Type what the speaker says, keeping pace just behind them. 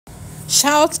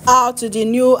Shout out to the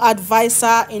new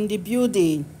advisor in the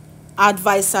building,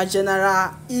 Advisor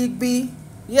General Igbi.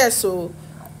 Yes, so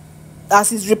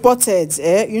as is reported,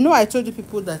 I told you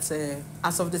people that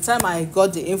as of the time I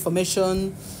got the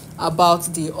information about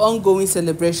the ongoing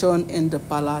celebration in the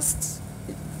palace,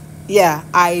 yeah,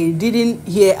 I didn't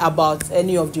hear about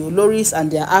any of the Oloris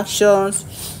and their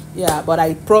actions. Yeah, but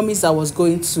I promised I was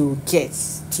going to get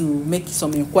to make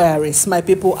some inquiries. My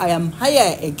people, I am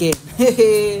higher again.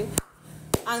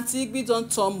 Auntie Igbi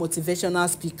don't turn motivational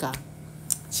speaker.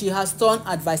 She has turned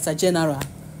advisor general.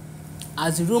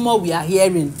 As the rumor we are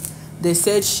hearing, they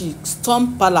said she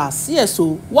stormed palace. Yes,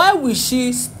 so why will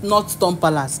she not storm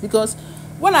palace? Because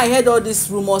when I heard all these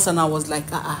rumors and I was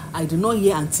like, I did not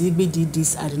hear Auntie Igbi did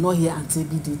this, I did not hear Auntie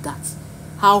Igbi did that.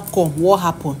 How come? What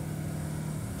happened?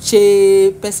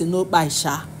 She person no buy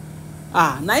sha.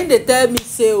 Now they tell me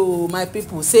say, oh, my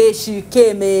people say she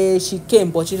came,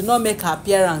 but she did not make her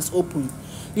appearance open.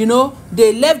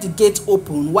 They left the gate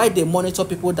open while they monitor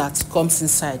people that comes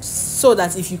inside, so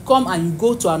that if you come and you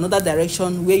go to another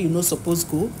direction where you no suppose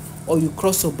go, or you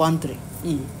cross your boundary,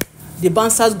 the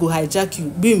bouncers go hijack you,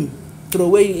 boom, throw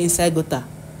away you inside gutter.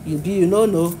 You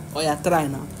know, or you try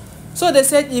now. So they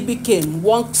said he became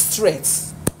walked straight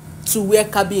to where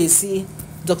Kabiyesi,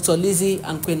 Dr. Lizzie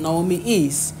and Queen Naomi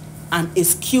is, and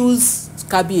excuse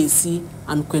Kabiyesi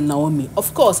and Queen Naomi.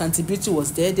 Of course, Auntie Beauty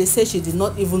was there. They said she did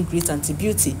not even greet Auntie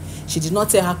Beauty. She did not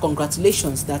tell her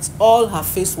congratulations, that all her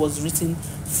face was written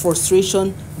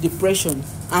frustration, depression,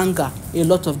 anger, a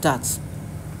lot of that.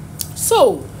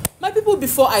 So, my people,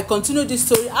 before I continue this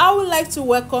story, I would like to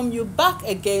welcome you back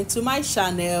again to my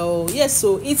channel. Yes,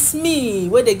 so it's me,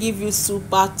 where they give you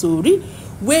super tori,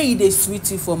 where it is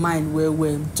sweet you for mind,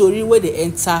 where tori where they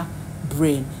enter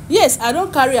brain. Yes, I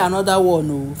don't carry another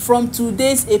one from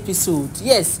today's episode.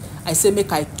 Yes, I say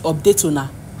make I update on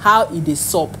how it is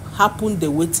sup happen the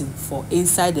waiting for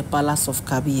inside the palace of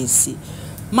Kabiyesi.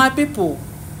 My people,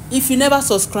 if you never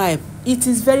subscribe, it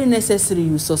is very necessary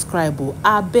you subscribe.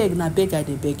 I beg I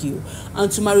dey beg you. And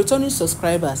to my returning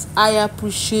subscribers, I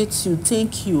appreciate you.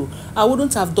 Thank you. I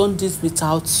wouldn't have done this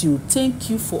without you. Thank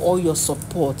you for all your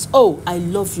support. Oh, I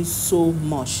love you so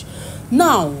much.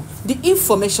 Now, the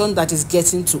information that is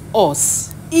getting to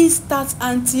us is that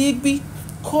Auntie Igbi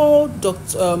called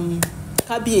Dr.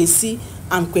 Kabiyesi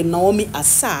and Queen Naomi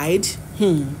aside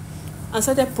and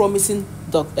started promising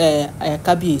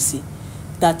Kabiyesi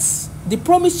that the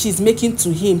promise she's making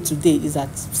to him today is that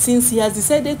since he has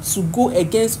decided to go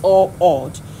against all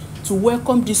odds to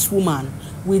welcome this woman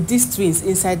with these twins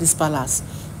inside this palace,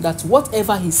 that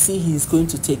whatever he see, he is going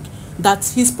to take. That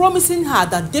he's promising her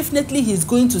that definitely he's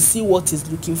going to see what he's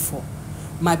looking for.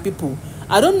 My people,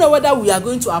 I don't know whether we are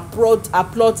going to applaud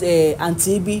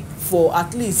Auntie Igbi for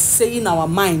at least saying our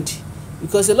mind,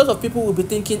 because a lot of people will be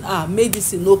thinking, may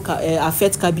this no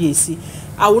affect Kabiyesi.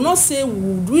 I will not say,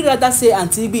 would we rather say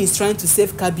Auntie Igbi is trying to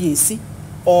save Kabiyesi,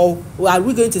 or are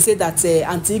we going to say that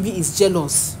Auntie Igbi is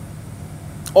jealous?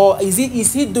 Or is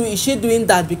she doing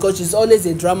that because she's always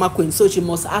a drama queen, so she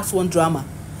must ask one drama?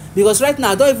 Because right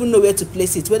now I don't even know where to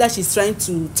place it, whether she's trying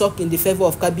to talk in the favor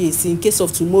of Kabiyesi in case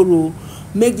of tomorrow,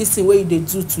 make this thing where they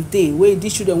do today, where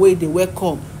these children where they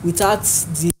welcome without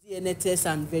the DNA test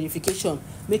and verification,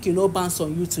 make no bounce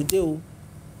on you today.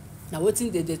 Now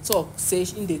wetin they talk say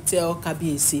in they tell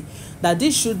Kabiyesi that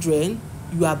these children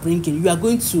you are bringing, you are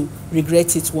going to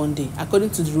regret it one day, according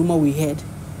to the rumor we heard.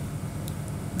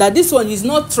 That this one is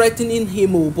not threatening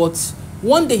him, but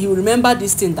one day he will remember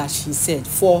this thing that she said,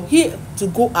 for he to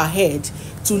go ahead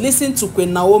to listen to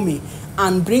Queen Naomi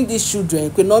and bring these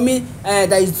children. Queen Naomi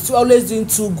that is always doing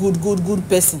too good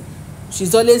person.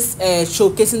 She's always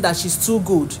showcasing that she's too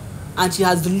good, and she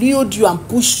has lured you and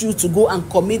pushed you to go and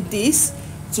commit this,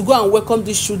 to go and welcome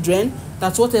these children,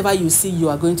 that whatever you see you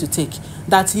are going to take.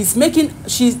 That he's making,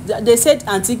 they said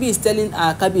Auntie Igbi is telling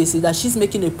Kabiyesi that she's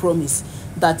making a promise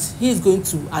that he is going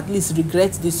to at least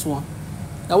regret this one.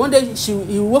 That one day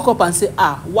he woke up and say,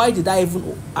 why did I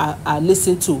even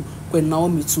listen to Queen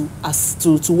Naomi to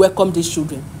welcome these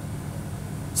children?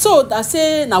 So that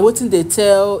say now wetin they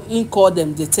tell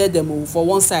they tell them for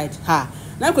one side,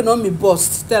 now Queen Naomi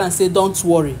burst tell and say, don't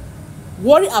worry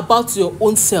about your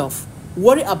own self,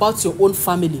 worry about your own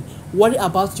family, worry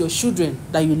about your children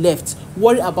that you left,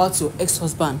 worry about your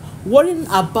ex-husband, worry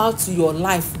about your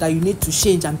life that you need to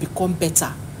change and become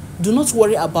better. Do not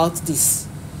worry about this.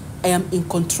 I am in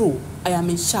control. I am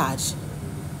in charge.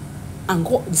 And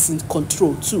God is in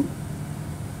control too.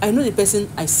 I know the person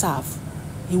I serve.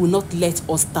 He will not let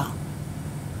us down.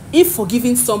 If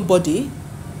forgiving somebody,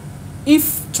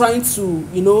 if trying to,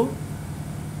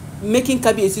 making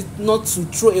Kabiyesi not to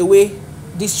throw away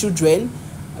these children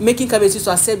making Kabiyesi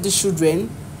to accept these children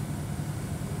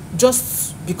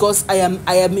just because I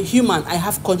am human, I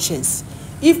have conscience.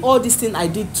 If all this thing I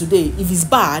did today, if it's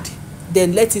bad,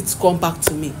 then let it come back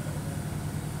to me.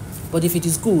 But if it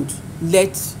is good,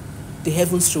 let the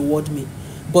heavens reward me.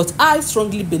 But I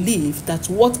strongly believe that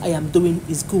what I am doing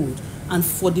is good. And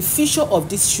for the future of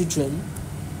these children,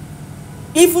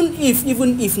 even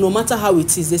if no matter how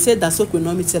it is, they said that's what Queen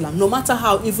Naomi tell them, no matter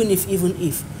how, even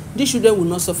if, these children will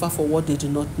not suffer for what they do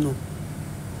not know.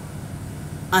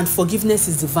 And forgiveness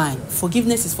is divine.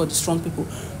 Forgiveness is for the strong people.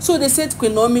 So they said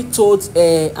Queen Naomi told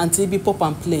Auntie Igbi, pop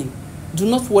and plain, do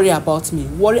not worry about me.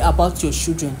 Worry about your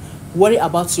children. Worry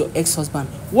about your ex-husband.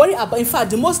 Worry about, in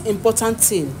fact, the most important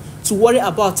thing to worry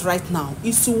about right now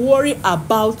is to worry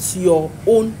about your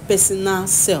own personal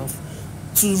self.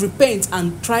 To repent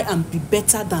and try and be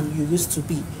better than you used to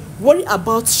be. Worry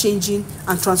about changing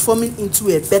and transforming into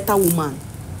a better woman.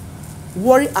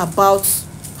 Worry about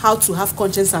how to have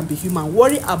conscience and be human.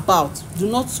 Worry about,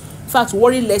 in fact,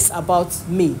 worry less about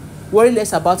me. Worry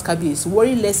less about Kabiyesi.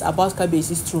 Worry less about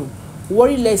Kabiyesi's throne.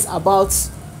 Worry less about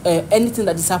anything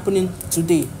that is happening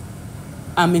today.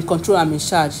 I'm in control, I'm in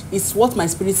charge. It's what my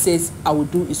spirit says I will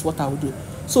do is what I will do.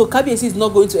 So Kabiyesi is not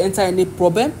going to enter any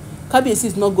problem. Kabiyesi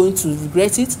is not going to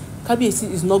regret it.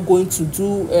 Kabiyesi is not going to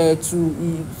do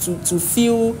to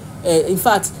feel in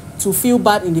fact to feel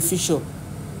bad in the future.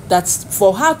 That's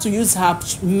for her to use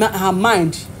her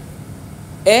mind,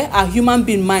 a human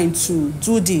being mind, to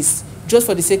do this just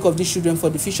for the sake of these children, for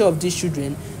the future of these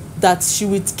children, that she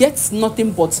will get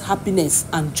nothing but happiness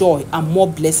and joy and more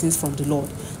blessings from the Lord.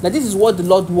 Now this is what the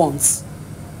Lord wants.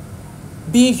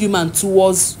 Being human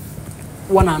towards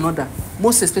one another,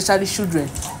 most especially children,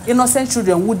 innocent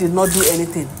children who did not do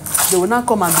anything. They will not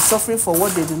come and be suffering for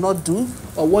what they did not do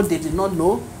or what they did not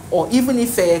know. Or even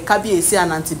if Kabiyesi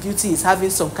and Auntie Beauty is having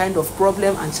some kind of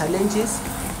problem and challenges,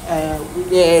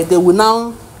 they will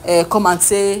now come and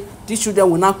say, these children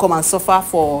will now come and suffer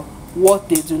for what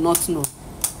they do not know.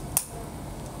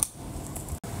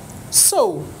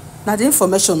 So, now the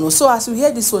information. So as we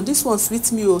hear this one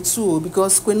sweets me too,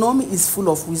 because Queen Naomi is full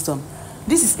of wisdom.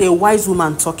 This is a wise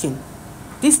woman talking.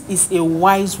 This is a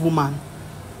wise woman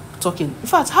talking. In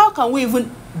fact, how can we even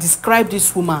describe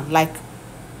this woman? Like,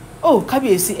 oh,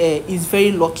 Kabiyesi is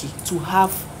very lucky to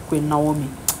have Queen Naomi.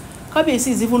 Kabiyesi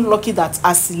is even lucky that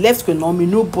as he left Queen Naomi,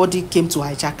 nobody came to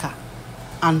hijack her.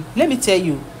 And let me tell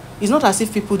you, it's not as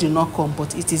if people did not come,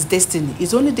 but it is destiny.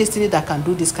 It's only destiny that can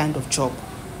do this kind of job.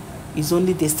 It's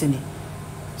only destiny.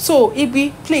 So,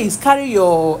 Igbi, please carry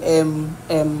your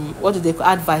what do they call,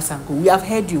 advice and go. We have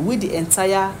heard you. With the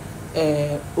entire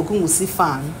Ogunwusi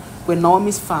fan, Queen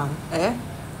Naomi's fan,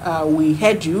 we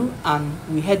heard you and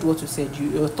we heard what you said.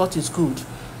 Your thought is good.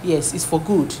 Yes, it's for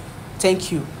good.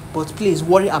 Thank you. But please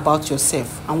worry about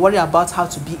yourself and worry about how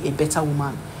to be a better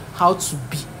woman. How to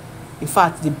be, in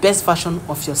fact, the best version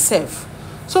of yourself.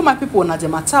 So my people, now the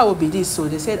matter will be this. So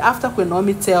they said after Queen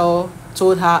Naomi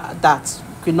told her that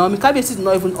Queen Naomi, Kabiyesi did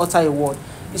not even utter a word.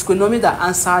 It's Queen Naomi that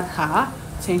answered her,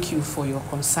 thank you for your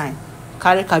concern.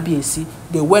 Carry Kabiyesi.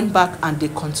 They went back and they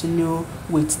continue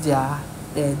with their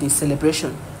the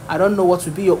celebration. I don't know what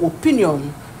will be your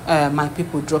opinion. My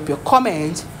people, drop your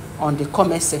comment on the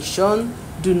comment section.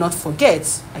 Do not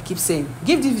forget, I keep saying,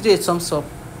 give this video a thumbs up,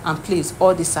 and please,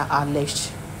 all these are alleged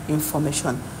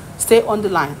information. Stay on the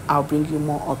line. I'll bring you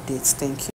more updates. Thank you.